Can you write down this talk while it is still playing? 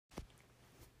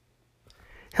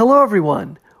Hello,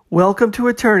 everyone. Welcome to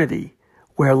Eternity,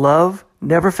 where love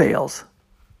never fails.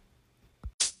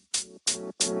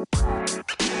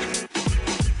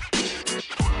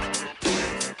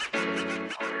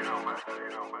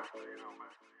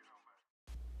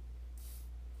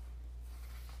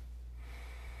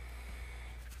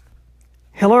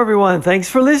 Hello, everyone. Thanks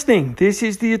for listening. This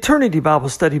is the Eternity Bible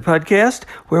Study Podcast,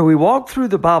 where we walk through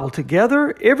the Bible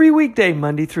together every weekday,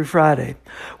 Monday through Friday.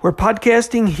 We're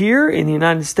podcasting here in the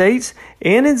United States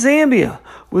and in Zambia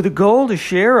with a goal to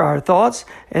share our thoughts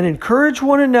and encourage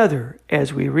one another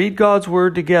as we read God's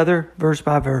Word together, verse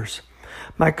by verse.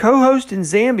 My co-host in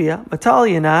Zambia,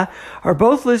 Matali, and I are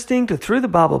both listening to Through the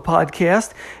Bible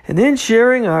podcast and then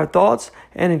sharing our thoughts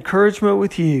and encouragement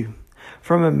with you.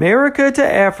 From America to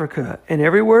Africa and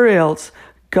everywhere else,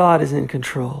 God is in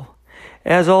control.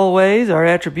 As always, our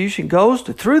attribution goes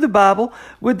to Through the Bible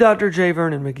with Dr. J.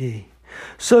 Vernon McGee.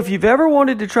 So if you've ever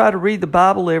wanted to try to read the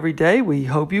Bible every day, we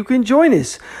hope you can join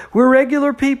us. We're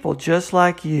regular people just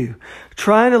like you,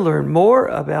 trying to learn more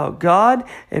about God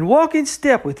and walk in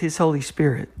step with His Holy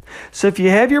Spirit. So if you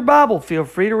have your Bible, feel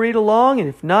free to read along, and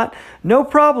if not, no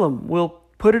problem. We'll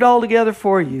put it all together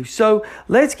for you. So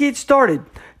let's get started.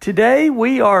 Today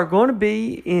we are going to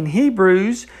be in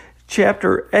Hebrews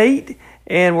chapter 8,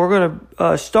 and we're going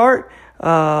to start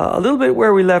a little bit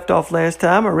where we left off last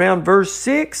time, around verse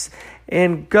 6,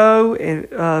 and go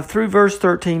through verse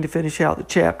 13 to finish out the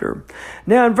chapter.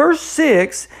 Now in verse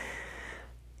 6,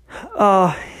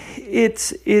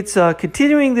 it's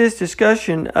continuing this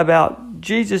discussion about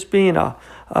Jesus being a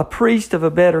priest of a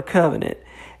better covenant.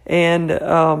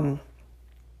 And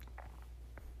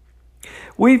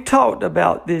we've talked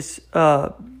about this,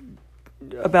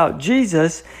 about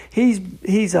Jesus.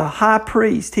 He's a high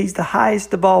priest. He's the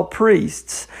highest of all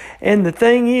priests. And the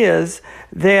thing is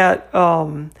that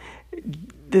the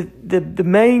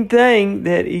main thing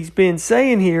that he's been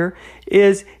saying here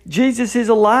is Jesus is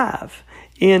alive.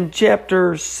 In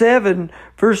chapter 7,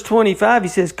 verse 25, he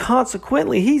says,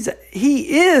 consequently,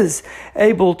 he is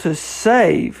able to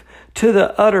save to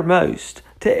the uttermost,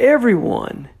 to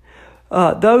everyone,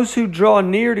 those who draw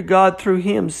near to God through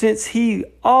Him, since He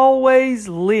always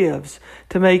lives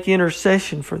to make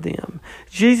intercession for them.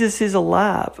 Jesus is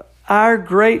alive. Our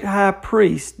great high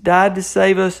priest died to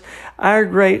save us. Our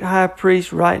great high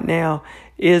priest right now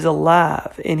is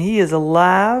alive, and He is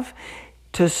alive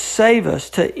to save us,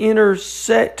 to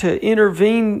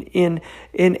intervene in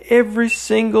every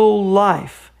single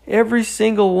life, every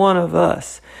single one of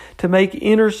us, to make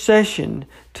intercession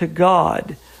to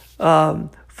God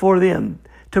for them,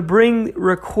 to bring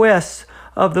requests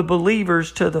of the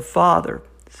believers to the Father.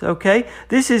 Okay?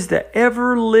 This is the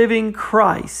ever-living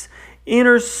Christ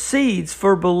intercedes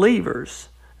for believers.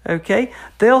 Okay?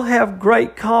 They'll have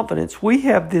great confidence. We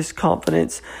have this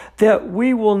confidence that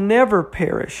we will never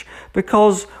perish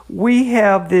because we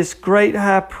have this great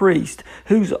high priest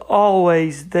who's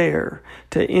always there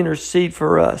to intercede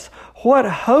for us. What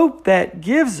hope that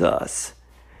gives us.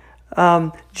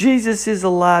 Jesus is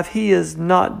alive. He is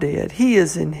not dead. He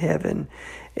is in heaven.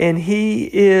 And He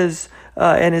is,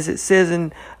 and as it says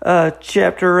in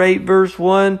chapter 8, verse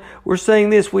 1, we're saying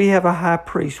this: we have a high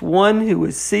priest, one who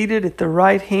is seated at the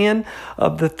right hand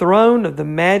of the throne of the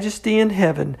majesty in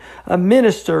heaven, a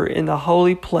minister in the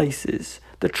holy places,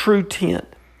 the true tent.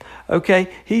 Okay,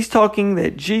 he's talking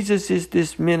that Jesus is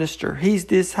this minister. He's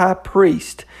this high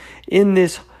priest in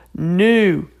this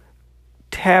new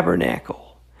tabernacle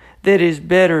that is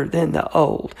better than the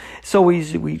old. So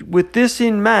we with this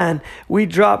in mind, we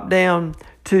drop down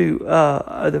to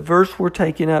the verse we're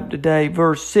taking up today,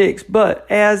 verse 6. But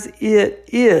as it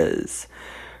is,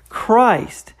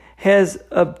 Christ has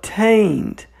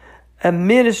obtained a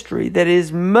ministry that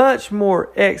is much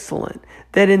more excellent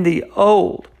than in the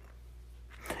old,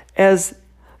 as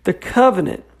the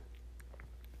covenant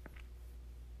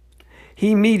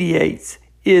He mediates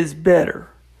is better,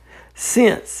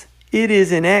 since it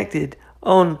is enacted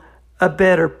on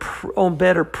better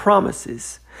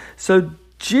promises. So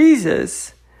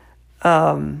Jesus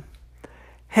is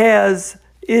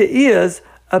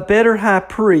a better high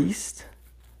priest.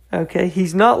 Okay,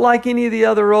 he's not like any of the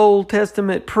other Old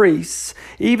Testament priests,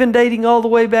 even dating all the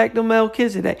way back to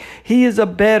Melchizedek. He is a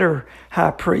better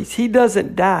high priest. He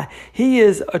doesn't die. He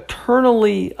is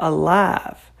eternally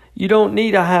alive. You don't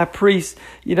need a high priest,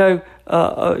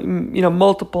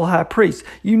 multiple high priests.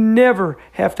 You never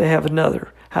have to have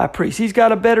another high priest. He's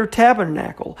got a better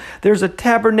tabernacle. There's a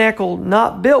tabernacle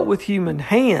not built with human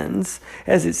hands,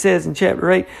 as it says in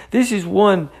chapter 8. This is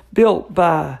one built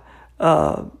by,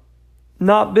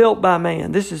 not built by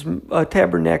man. This is a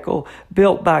tabernacle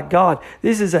built by God.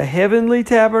 This is a heavenly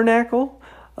tabernacle,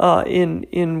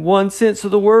 in one sense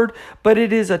of the word, but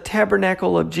it is a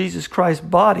tabernacle of Jesus Christ's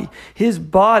body. His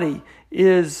body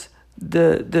is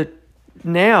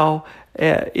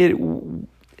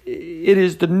it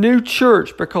is the new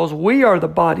church, because we are the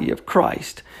body of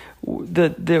Christ.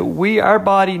 Our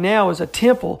body now is a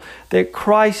temple that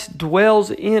Christ dwells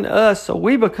in us, so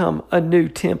we become a new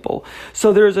temple.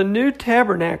 So there's a new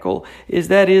tabernacle,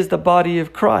 that is the body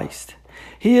of Christ.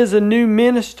 He is a new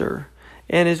minister,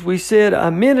 and as we said, a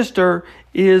minister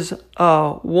is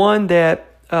one that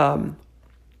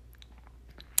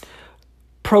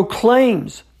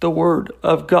proclaims the word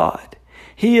of God.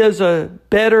 He is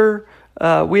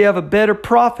we have a better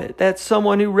prophet. That's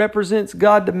someone who represents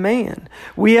God to man.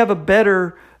 We have a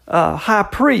better high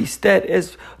priest. That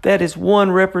is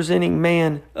one representing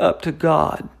man up to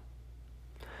God.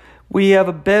 We have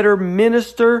a better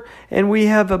minister, and we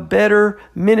have a better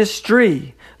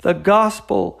ministry. The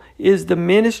gospel is the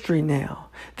ministry now.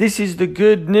 This is the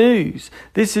good news.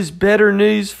 This is better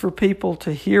news for people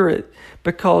to hear it,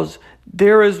 because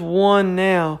there is one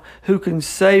now who can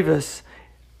save us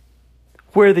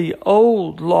where the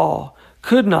old law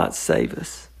could not save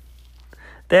us.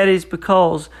 That is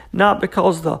not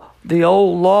because the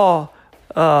old law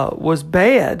was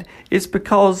bad. It's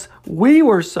because we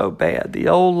were so bad. The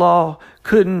old law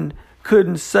couldn't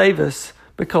save us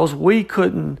because we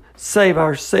couldn't save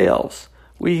ourselves.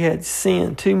 We had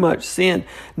sin, too much sin.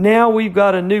 Now we've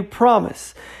got a new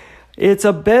promise. It's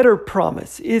a better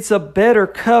promise. It's a better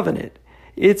covenant.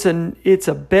 It's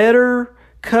a better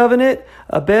covenant,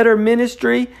 a better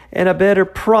ministry, and a better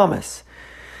promise.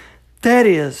 That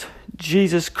is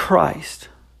Jesus Christ,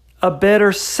 a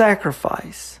better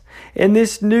sacrifice. And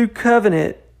this new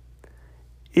covenant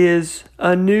is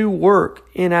a new work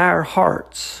in our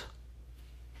hearts.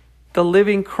 The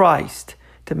living Christ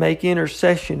to make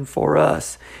intercession for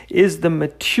us is the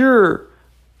mature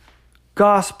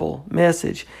gospel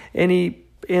message. And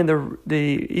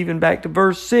even back to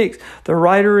verse 6, the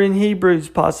writer in Hebrews,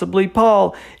 possibly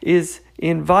Paul, is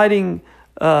inviting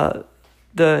the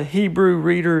Hebrew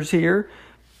readers here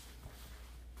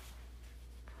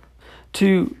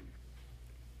to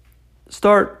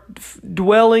start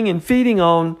dwelling and feeding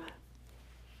on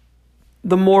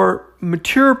the more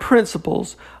mature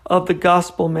principles of the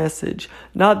gospel message,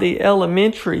 not the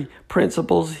elementary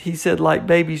principles. He said, like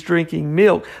babies drinking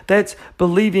milk. That's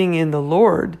believing in the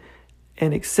Lord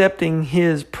and accepting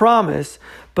His promise,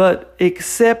 but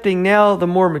accepting now the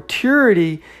more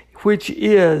maturity, which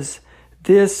is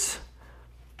this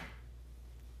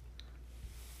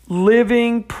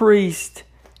living priest,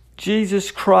 Jesus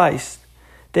Christ,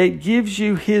 that gives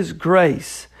you His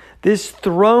grace. This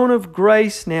throne of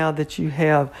grace now that you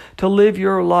have to live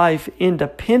your life in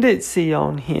dependency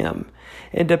on Him,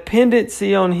 and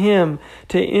dependency on Him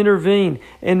to intervene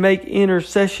and make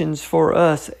intercessions for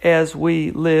us as we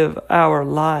live our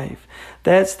life.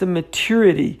 That's the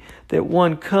maturity that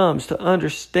one comes to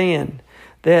understand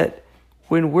that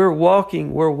when we're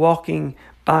walking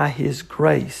by His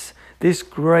grace. This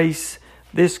grace,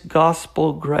 this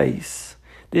gospel grace,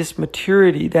 this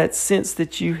maturity, that sense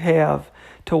that you have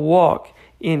to walk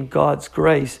in God's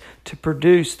grace, to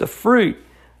produce the fruit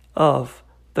of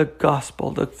the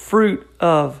gospel, the fruit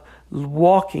of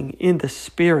walking in the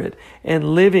Spirit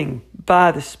and living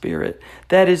by the Spirit.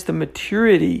 That is the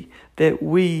maturity that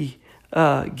we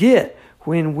get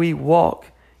when we walk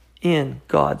in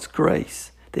God's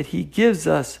grace that He gives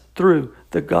us through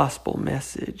the gospel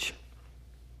message.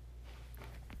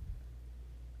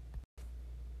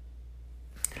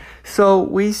 So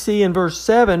we see in verse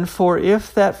 7, for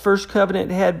if that first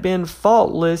covenant had been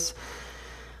faultless,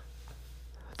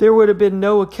 there would have been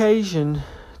no occasion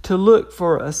to look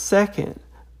for a second.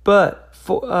 But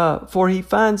for He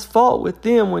finds fault with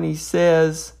them when He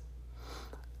says,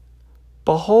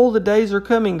 behold, the days are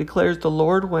coming, declares the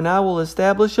Lord, when I will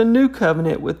establish a new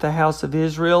covenant with the house of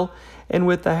Israel and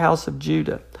with the house of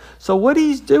Judah. So what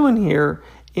He's doing here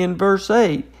in verse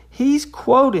 8, He's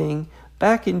quoting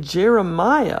back in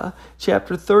Jeremiah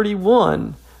chapter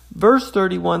 31, verse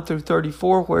 31 through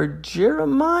 34, where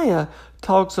Jeremiah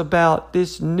talks about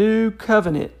this new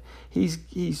covenant. He's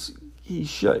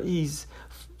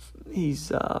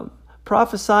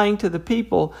prophesying to the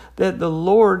people that the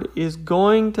Lord is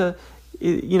going to,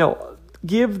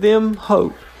 give them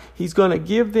hope. He's going to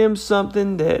give them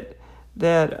something that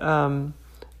the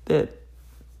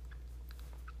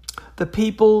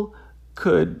people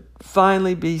could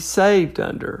finally be saved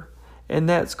under, and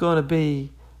that's going to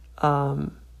be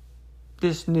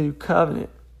this new covenant.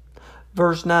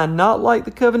 Verse 9, not like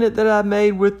the covenant that I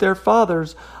made with their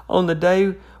fathers on the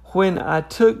day when I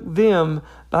took them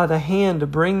by the hand to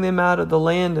bring them out of the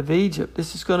land of Egypt.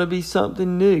 This is going to be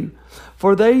something new.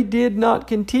 For they did not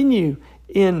continue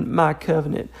in my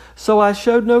covenant, so I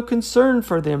showed no concern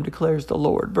for them, declares the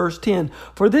Lord. Verse 10,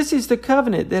 for this is the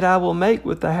covenant that I will make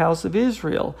with the house of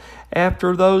Israel.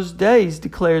 After those days,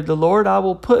 declared the Lord, I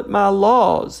will put my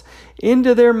laws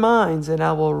into their minds, and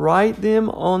I will write them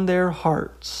on their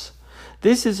hearts.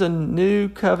 This is a new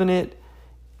covenant,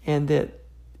 and that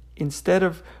instead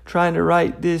of trying to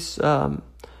write this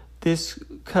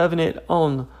covenant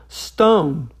on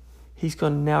stone, he's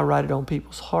going to now write it on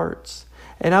people's hearts.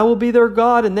 And I will be their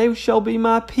God, and they shall be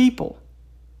my people.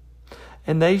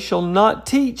 And they shall not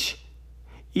teach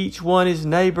each one his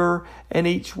neighbor and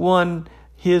each one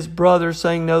his brother,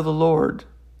 saying, know the Lord.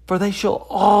 For they shall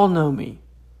all know me.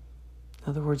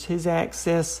 In other words, his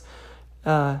access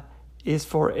is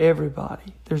for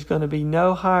everybody. There's going to be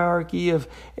no hierarchy of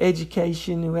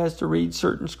education who has to read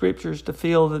certain scriptures to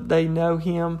feel that they know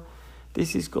him.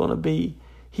 He's going to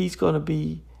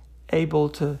be able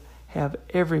to have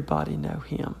everybody know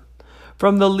him.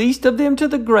 From the least of them to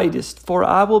the greatest, for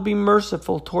I will be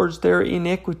merciful towards their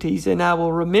iniquities, and I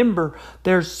will remember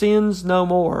their sins no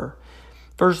more.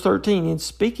 Verse 13, in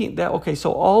speaking that, okay,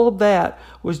 so all of that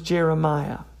was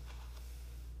Jeremiah.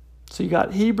 So you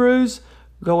got Hebrews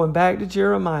going back to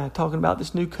Jeremiah, talking about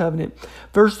this new covenant.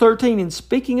 Verse 13, in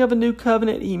speaking of a new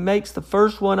covenant, he makes the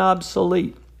first one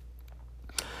obsolete.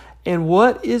 And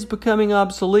what is becoming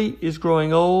obsolete is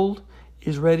growing old,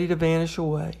 is ready to vanish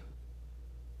away.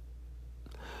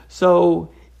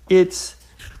 So it's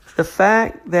the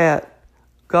fact that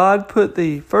God put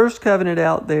the first covenant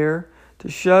out there to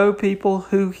show people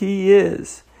who he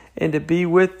is and to be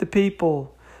with the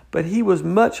people. But he was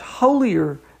much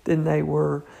holier than they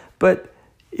were. But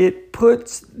it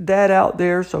puts that out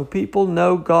there so people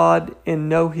know God and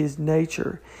know his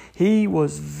nature. He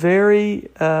was very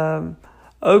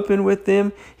open with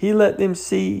them. He let them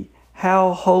see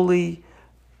how holy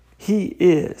he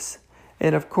is.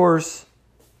 And of course,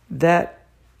 that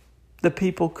the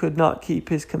people could not keep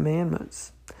his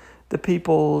commandments. The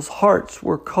people's hearts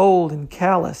were cold and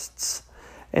calloused.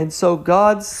 And so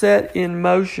God set in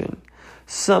motion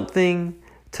something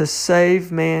to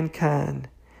save mankind.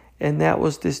 And that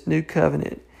was this new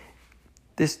covenant.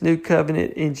 This new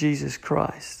covenant in Jesus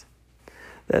Christ.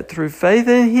 That through faith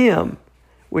in him,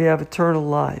 we have eternal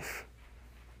life.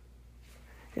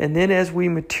 And then as we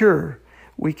mature,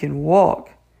 we can walk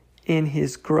in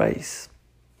his grace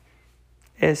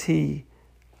as he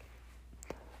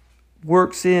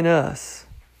works in us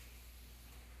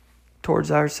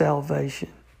towards our salvation.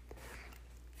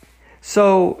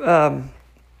 So,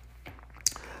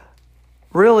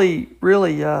 really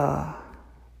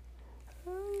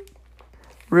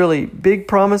big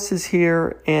promises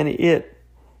here, and it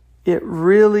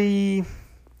really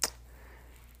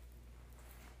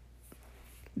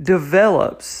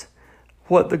develops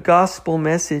what the gospel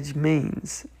message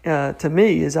means to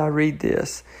me as I read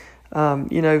this. And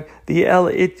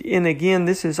again,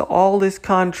 this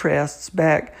contrasts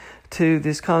back to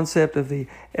this concept of the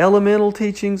elemental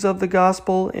teachings of the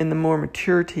gospel and the more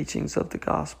mature teachings of the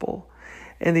gospel.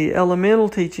 And the elemental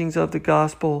teachings of the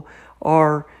gospel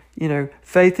are,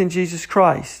 faith in Jesus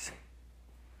Christ.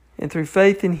 And through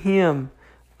faith in him,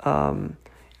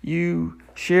 you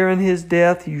share in his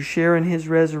death, you share in his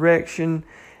resurrection,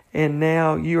 and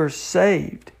now you are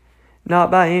saved. Not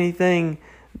by anything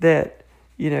that,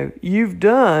 you've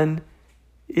done.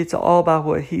 It's all by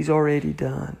what he's already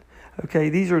done. Okay,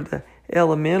 these are the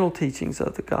elemental teachings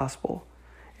of the gospel.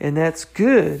 And that's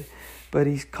good, but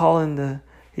he's calling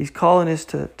us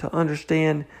to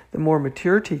understand the more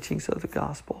mature teachings of the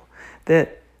gospel.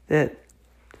 That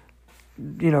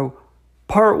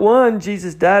part one,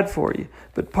 Jesus died for you.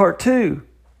 But part two,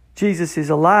 Jesus is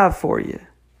alive for you.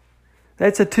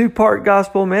 That's a two-part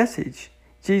gospel message.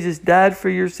 Jesus died for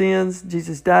your sins.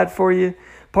 Jesus died for you.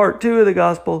 Part two of the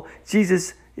gospel,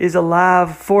 Jesus is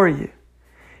alive for you.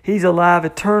 He's alive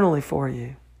eternally for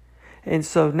you. And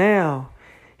so now,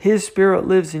 his Spirit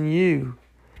lives in you,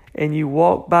 and you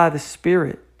walk by the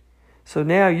Spirit. So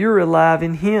now you're alive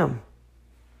in him.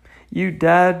 You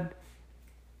died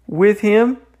with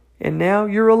him, and now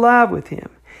you're alive with him.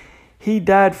 He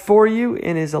died for you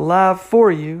and is alive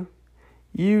for you.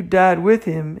 You died with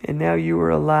him, and now you are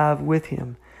alive with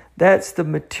him. That's the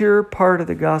mature part of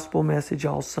the gospel message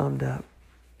all summed up.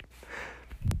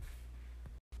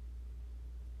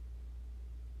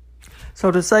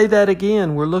 So to say that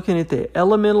again, we're looking at the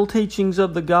elemental teachings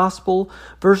of the gospel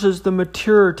versus the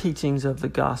mature teachings of the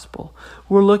gospel.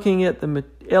 We're looking at the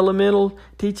elemental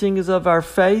teachings of our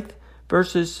faith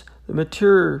versus the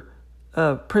mature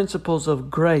principles of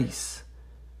grace.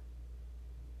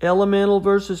 Elemental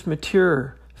versus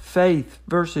mature. Faith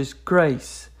versus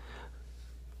grace.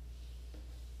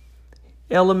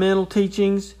 Elemental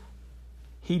teachings,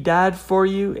 He died for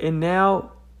you and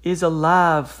now is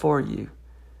alive for you.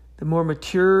 The more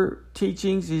mature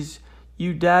teachings is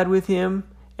you died with Him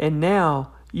and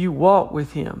now you walk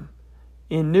with Him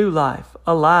in new life,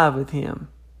 alive with Him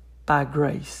by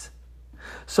grace.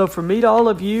 So from me to all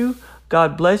of you,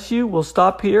 God bless you. We'll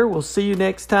stop here. We'll see you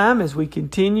next time as we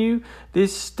continue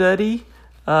this study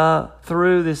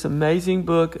through this amazing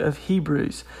book of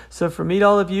Hebrews. So from me to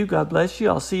all of you, God bless you.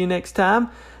 I'll see you next time.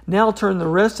 Now I'll turn the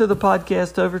rest of the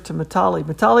podcast over to Matali.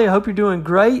 Matali, I hope you're doing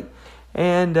great.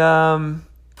 And I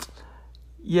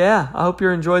hope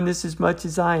you're enjoying this as much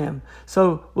as I am.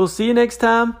 So we'll see you next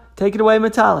time. Take it away,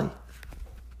 Matali.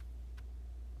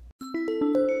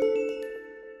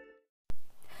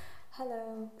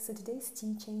 Hello. So today's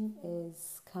teaching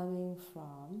is coming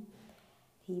from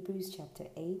Hebrews chapter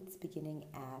 8, beginning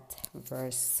at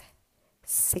verse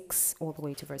 6 all the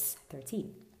way to verse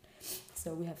 13.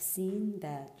 So we have seen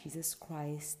that Jesus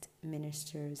Christ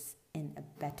ministers in a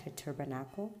better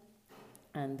tabernacle,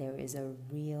 and there is a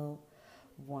real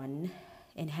one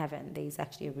in heaven. There is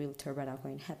actually a real tabernacle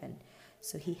in heaven.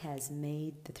 So He has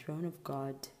made the throne of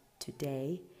God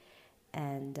today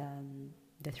and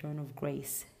the throne of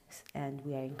grace. And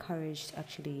we are encouraged,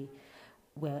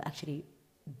 we're actually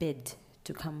bid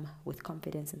to come with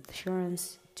confidence and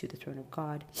assurance to the throne of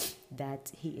God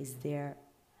that He is there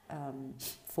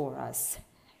for us.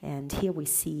 And here we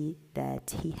see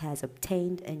that He has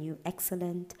obtained a new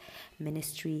excellent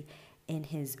ministry in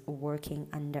His working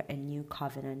under a new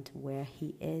covenant where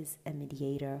He is a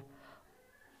mediator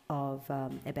of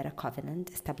a better covenant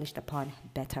established upon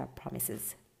better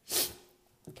promises.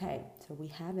 Okay, so we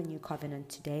have a new covenant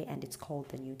today, and it's called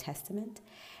the New Testament,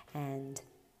 and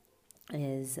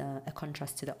is a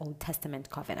contrast to the Old Testament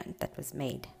covenant that was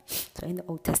made. So in the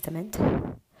Old Testament,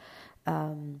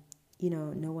 no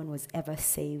one was ever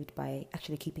saved by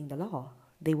actually keeping the law.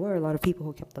 There were a lot of people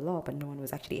who kept the law, but no one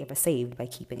was actually ever saved by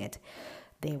keeping it.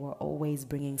 They were always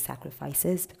bringing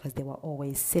sacrifices because they were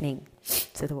always sinning.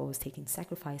 So they were always taking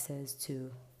sacrifices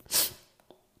to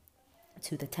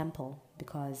the temple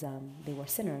because they were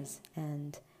sinners,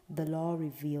 and the law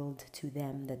revealed to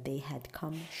them that they had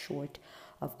come short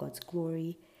of God's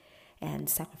glory, and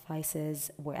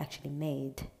sacrifices were actually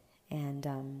made, and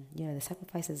the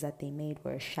sacrifices that they made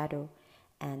were a shadow,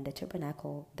 and the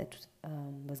tabernacle that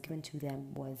was given to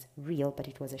them was real, but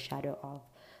it was a shadow of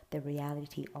the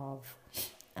reality of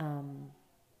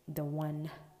the one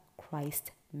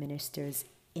Christ ministers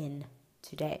in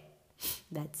today.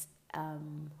 That's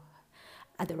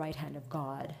at the right hand of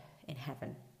God in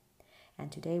heaven.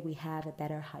 And today we have a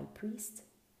better high priest,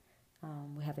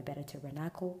 we have a better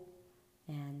tabernacle,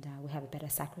 and we have a better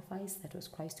sacrifice. That was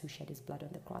Christ who shed His blood on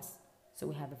the cross. So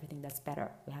we have everything that's better.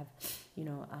 We have,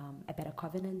 a better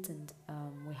covenant, and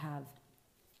we have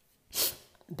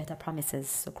better promises.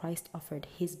 So Christ offered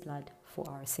His blood for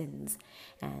our sins,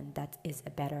 and that is a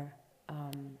better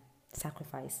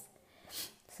sacrifice.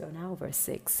 So now verse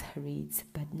 6 reads,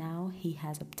 "But now He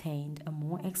has obtained a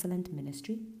more excellent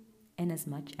ministry,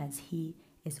 inasmuch as He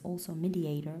is also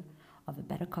mediator of a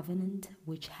better covenant,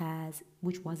 which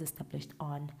was established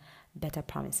on better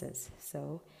promises."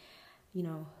 So,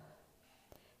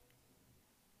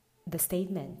 the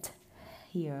statement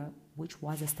here, which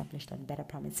was established on better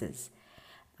promises,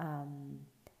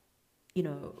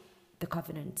 the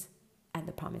covenant and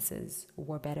the promises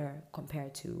were better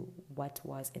compared to what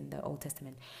was in the Old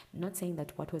Testament. Not saying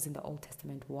that what was in the Old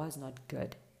Testament was not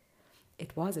good.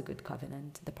 It was a good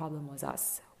covenant. The problem was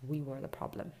us. We were the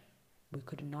problem. We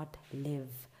could not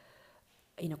live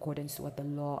in accordance to what the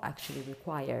law actually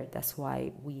required. That's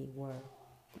why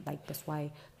that's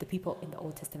why the people in the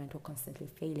Old Testament were constantly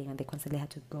failing, and they constantly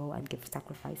had to go and give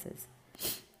sacrifices.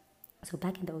 So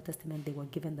back in the Old Testament, they were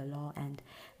given the law and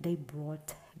they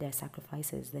brought their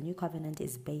sacrifices. The new covenant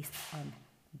is based on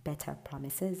better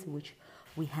promises, which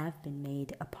we have been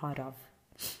made a part of.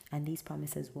 And these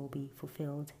promises will be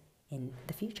fulfilled in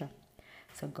the future.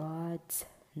 So God's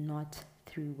not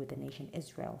through with the nation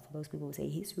Israel. For those people who say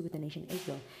He's through with the nation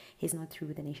Israel, He's not through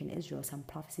with the nation Israel. Some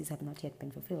prophecies have not yet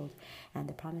been fulfilled, and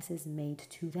the promises made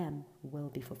to them will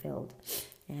be fulfilled.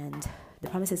 And the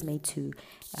promises made to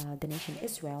the nation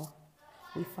Israel,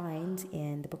 we find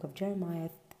in the book of Jeremiah,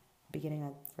 beginning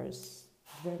at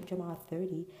Jeremiah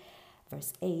 30,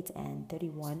 verse 8, and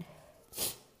 31,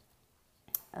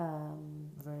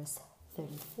 verse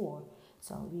 34.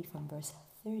 So I'll read from verse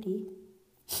 30,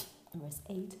 verse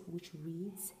 8, which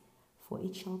reads, For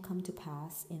it shall come to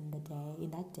pass in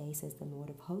that day, says the Lord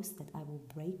of hosts, that I will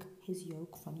break his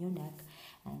yoke from your neck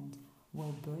and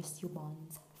will burst your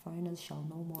bonds. Foreigners shall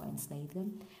no more enslave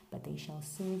them, but they shall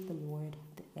serve the Lord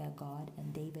their God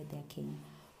and David their king,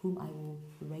 whom I will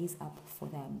raise up for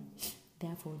them.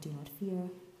 Therefore do not fear,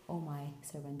 O my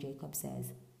servant Jacob,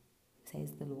 says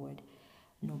the Lord,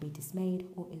 nor be dismayed,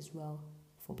 O Israel,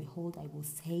 for behold, I will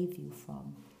save you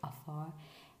from afar,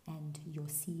 and your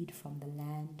seed from the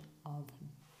land of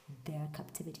their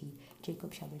captivity.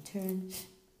 Jacob shall return,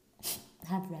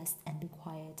 have rest, and be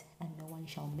quiet, and no one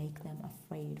shall make them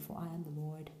afraid, for I am the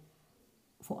Lord.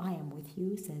 For I am with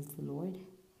you, says the Lord,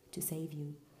 to save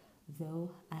you,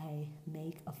 though I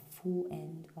make a full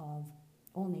end of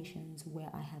all nations where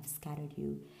I have scattered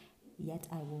you. Yet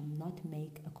I will not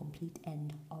make a complete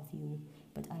end of you,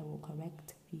 but I will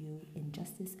correct you in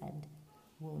justice and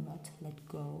will not let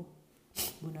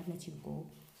you go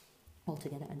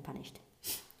altogether unpunished.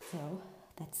 So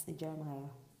that's Jeremiah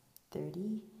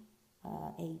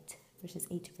 38, verses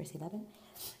 8 to verse 11.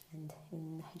 And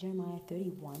in Jeremiah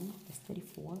 31, verse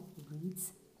 34, it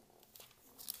reads,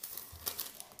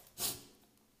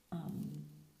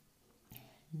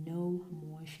 no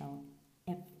more shall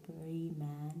every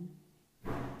man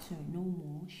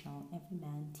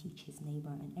teach his neighbor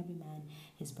and every man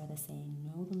his brother, saying,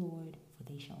 know the Lord, for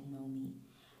they shall know me.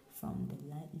 From the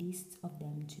least of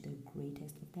them to the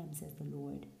greatest of them, says the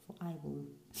Lord, for I will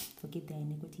forgive their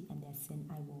iniquity, and their sin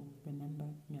I will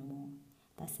remember no more.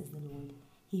 Thus says the Lord,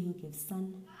 he who gives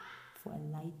sun for a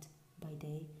light by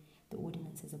day, the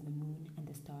ordinances of the moon and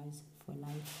the stars for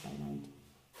light by night,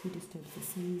 who disturbs the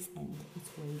seas and its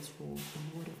waves roar,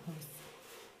 the Lord of hosts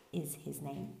is his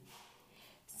name.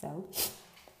 So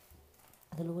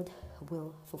the Lord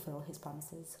will fulfill his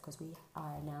promises, because we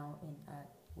now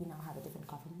have a different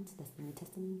covenant. That's the New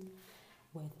Testament,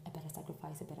 with a better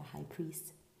sacrifice, a better high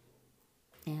priest,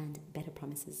 and better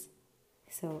promises.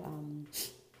 So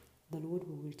the Lord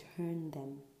will return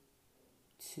them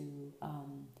to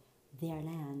their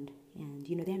land, and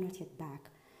they're not yet back.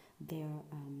 They're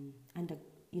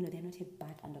they're not yet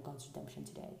back under God's redemption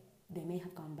today. They may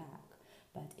have gone back,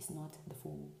 but it's not the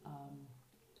full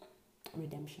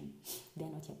redemption. They're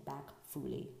not yet back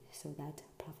fully. So that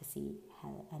prophecy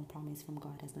and promise from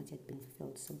God has not yet been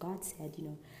fulfilled. So God said,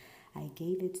 I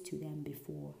gave it to them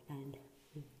before and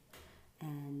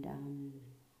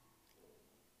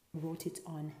wrote it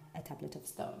on a tablet of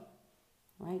stone,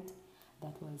 right?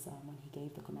 That was when he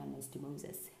gave the commandments to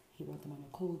Moses. He wrote them on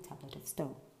a cold tablet of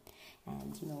stone.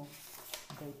 And,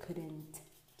 they couldn't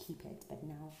keep it. But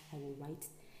now I will write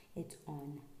it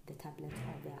on the tablets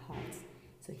of their hearts.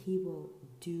 So he will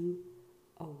do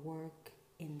a work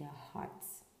in their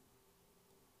hearts,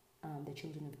 the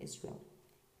children of Israel.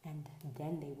 And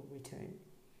then they will return.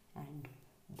 And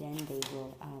then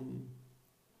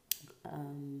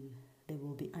they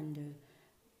will be under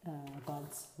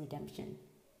God's redemption.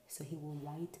 So he will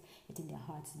write it in their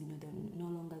hearts. No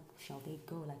longer shall they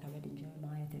go, like I read in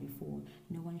Jeremiah 34.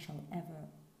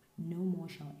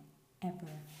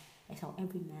 Shall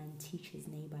every man teach his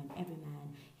neighbor and every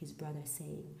man his brother,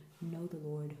 saying, know the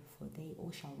Lord, for they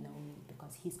all shall know me,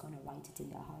 because he's going to write it in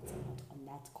their hearts and not on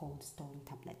that cold stone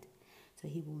tablet. So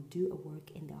he will do a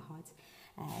work in their hearts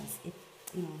as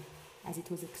it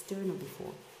was external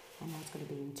before, and now it's going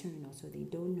to be internal. So they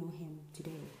don't know him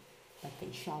today, but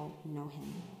they shall know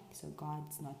him. So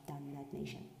God's not done in that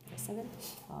nation. Verse 7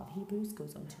 of Hebrews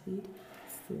goes on to read,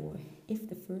 for if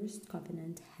the first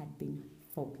covenant had been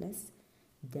faultless,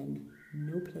 then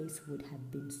no place would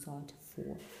have been sought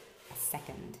for a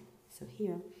second. So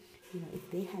here,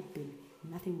 if they had been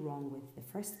nothing wrong with the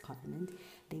first covenant,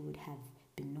 there would have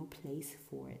been no place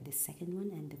for the second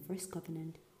one, and the first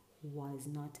covenant was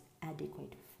not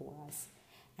adequate for us,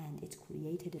 and it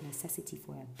created a necessity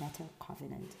for a better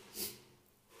covenant.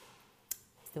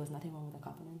 There was nothing wrong with the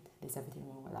covenant, there's everything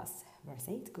wrong with us. Verse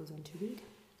 8 goes on to read,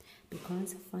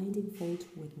 because finding fault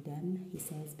with them, he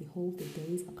says, behold, the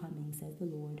days are coming, says the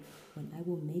Lord, when I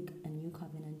will make a new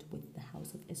covenant with the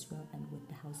house of Israel and with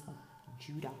the house of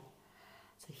Judah.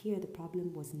 So here the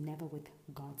problem was never with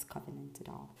God's covenant at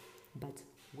all, but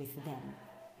with them,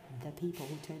 the people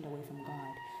who turned away from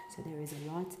God. So there is a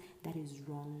lot that is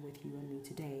wrong with you and me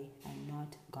today, and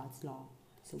not God's law.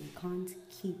 So we can't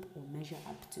keep or measure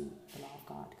up to the law of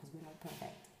God, because we're not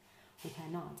perfect. We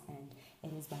cannot, and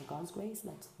it is by God's grace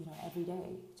that, every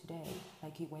day, today,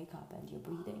 like you wake up and you're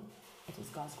breathing, it is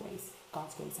God's grace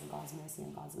and God's mercy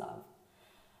and God's love.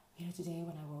 Today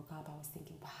when I woke up, I was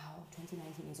thinking, wow,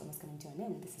 2019 is almost coming to an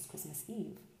end. This is Christmas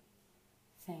Eve.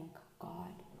 Thank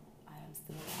God I am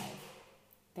still alive.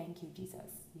 Thank you,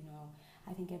 Jesus.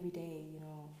 I think every day,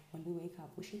 when we wake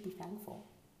up, we should be thankful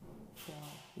for,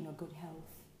 good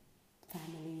health,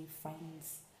 family,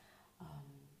 friends.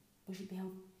 We should be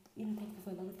thankful for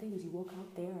a lot of things. You walk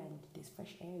out there and there's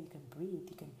fresh air, you can breathe,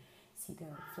 you can see the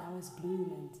flowers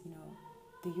bloom, and,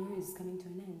 the year is coming to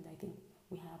an end. I think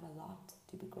we have a lot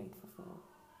to be grateful for.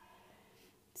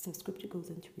 So scripture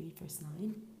goes on to read verse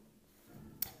 9.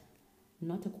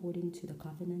 Not according to the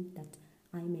covenant that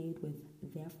I made with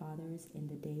their fathers in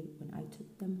the day when I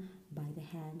took them by the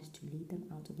hand to lead them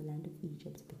out of the land of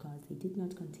Egypt, because they did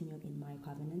not continue in my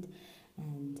covenant,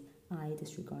 and I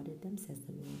disregarded them, says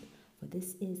the Lord. For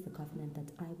this is the covenant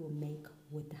that I will make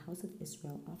with the house of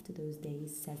Israel after those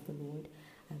days, says the Lord.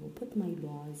 I will put my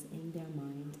laws in their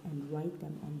mind and write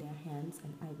them on their hands,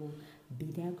 and I will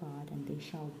be their God, and they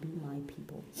shall be my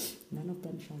people. None of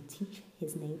them shall teach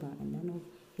his neighbor and none of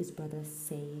his brothers,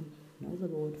 saying, Know the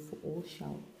Lord, for all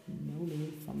shall know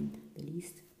me, from the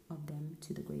least of them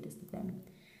to the greatest of them.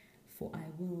 For I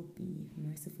will be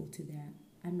merciful to their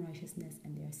unrighteousness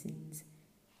and their sins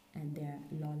and their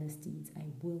lawless deeds I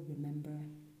will remember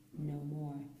no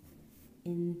more.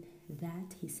 In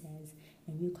that, he says,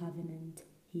 a new covenant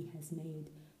he has made,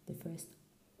 the first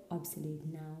obsolete.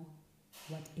 Now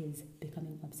what is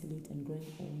becoming obsolete and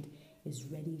growing old is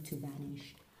ready to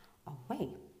vanish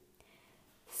away.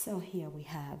 So here we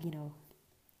have,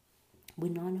 we're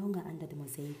no longer under the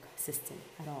Mosaic system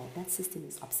at all. That system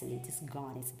is obsolete, it's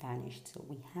gone, it's vanished. So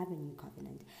we have a new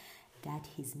covenant that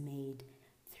he's made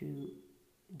through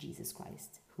Jesus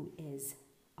Christ, who is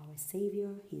our Savior,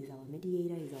 he is our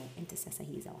mediator, he is our intercessor,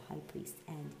 he is our high priest.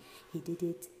 And he did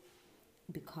it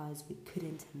because we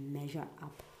couldn't measure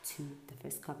up to the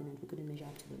first covenant, we couldn't measure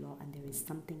up to the law, and there is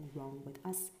something wrong with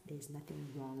us. There is nothing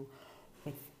wrong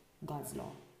with God's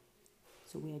law.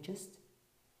 So we are just,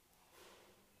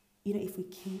 if we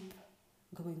keep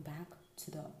going back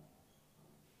to the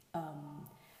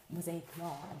Mosaic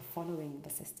law and following the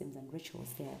systems and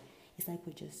rituals there, it's like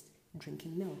we're just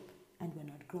drinking milk and we're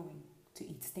not growing to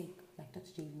eat steak, like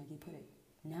Dr. J. Maggie put it.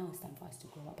 Now it's time for us to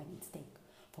grow up and eat steak,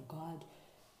 for God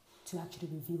to actually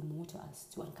reveal more to us,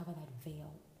 to uncover that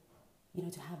veil,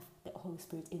 to have the Holy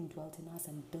Spirit indwelt in us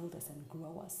and build us and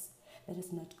grow us. Let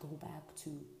us not go back to,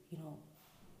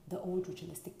 the old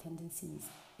ritualistic tendencies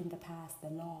in the past, the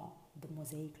law, the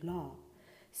Mosaic law.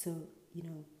 So,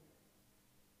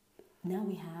 now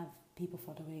we have people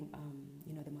following,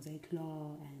 the Mosaic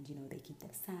law, and, they keep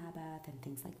their Sabbath and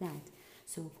things like that.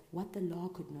 So what the law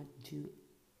could not do,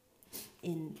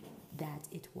 in that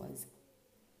it was,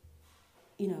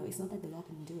 it's not that the law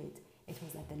couldn't do it. It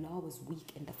was that the law was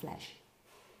weak in the flesh.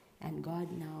 And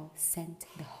God now sent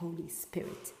the Holy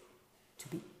Spirit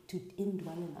to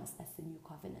indwell in us as the new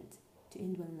covenant, to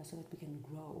indwell in us so that we can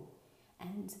grow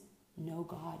and know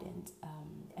God. And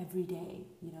every day,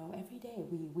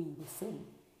 we sin.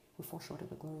 We fall short of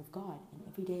the glory of God. And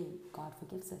every day, God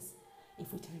forgives us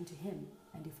if we turn to him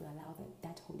and if we allow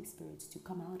that Holy Spirit to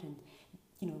come out and,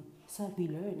 so that we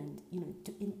learn and,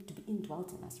 to be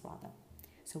indwelt in us, rather.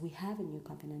 So we have a new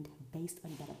covenant based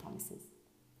on better promises.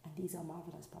 And these are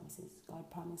marvelous promises. God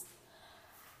promised,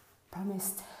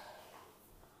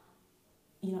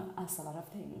 us a lot of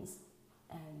things.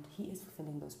 And he is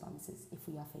fulfilling those promises if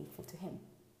we are faithful to him.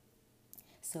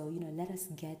 So, let us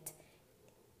get,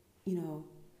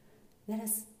 let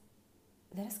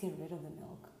us get rid of the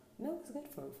milk. Milk is good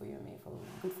for you and me,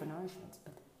 good for nourishment.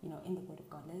 But, in the Word of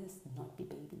God, let us not be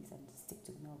babies and stick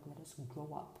to the milk. Let us grow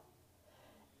up.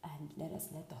 And let us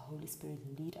let the Holy Spirit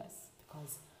lead us.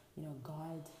 Because,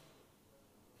 God,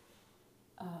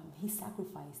 he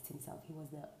sacrificed himself. He was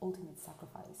the ultimate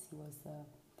sacrifice. He was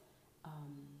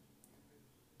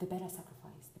the better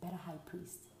sacrifice, the better high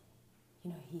priest.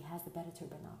 He has the better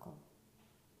tabernacle.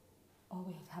 All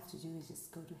we have to do is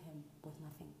just go to him with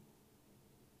nothing.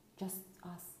 Just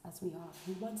us as we are.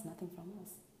 He wants nothing from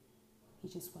us. He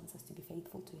just wants us to be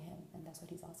faithful to him, and that's what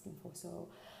he's asking for. So,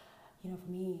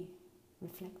 for me,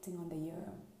 reflecting on the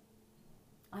year,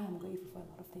 I am grateful for a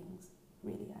lot of things.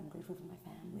 Really, I'm grateful for my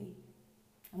family.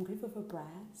 I'm grateful for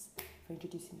Braz for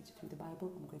introducing me to Through the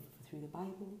Bible. I'm grateful for Through the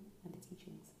Bible and the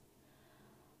teachings.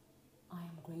 I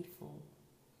am grateful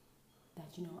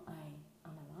that, I'm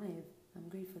alive. I'm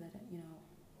grateful that,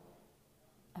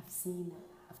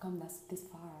 I've come this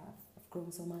far. I've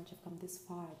grown so much. I've come this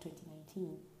far,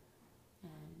 2019.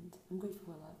 And I'm grateful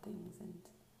for a lot of things. And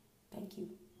thank you.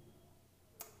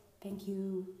 Thank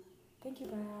you. Thank you,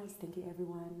 Braz. Thank you,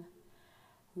 everyone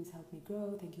who's helped me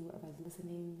grow. Thank you, whoever's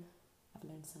listening. I've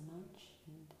learned so much,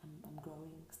 and I'm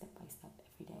growing step by step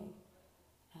every day.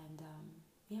 And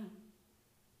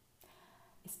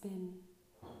it's been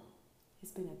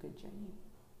a good journey.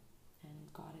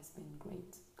 And God has been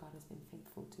great. God has been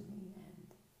faithful to me,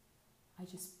 and I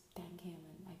just thank Him,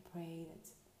 and I pray that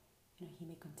He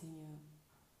may continue,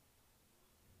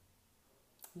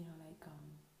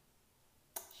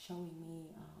 showing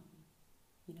me,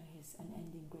 His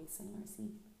unending grace and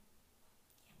mercy.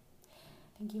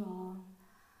 Thank you all.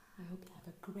 I hope you have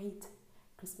a great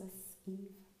Christmas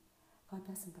Eve. God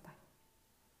bless and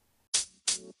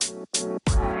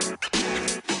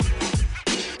bye-bye.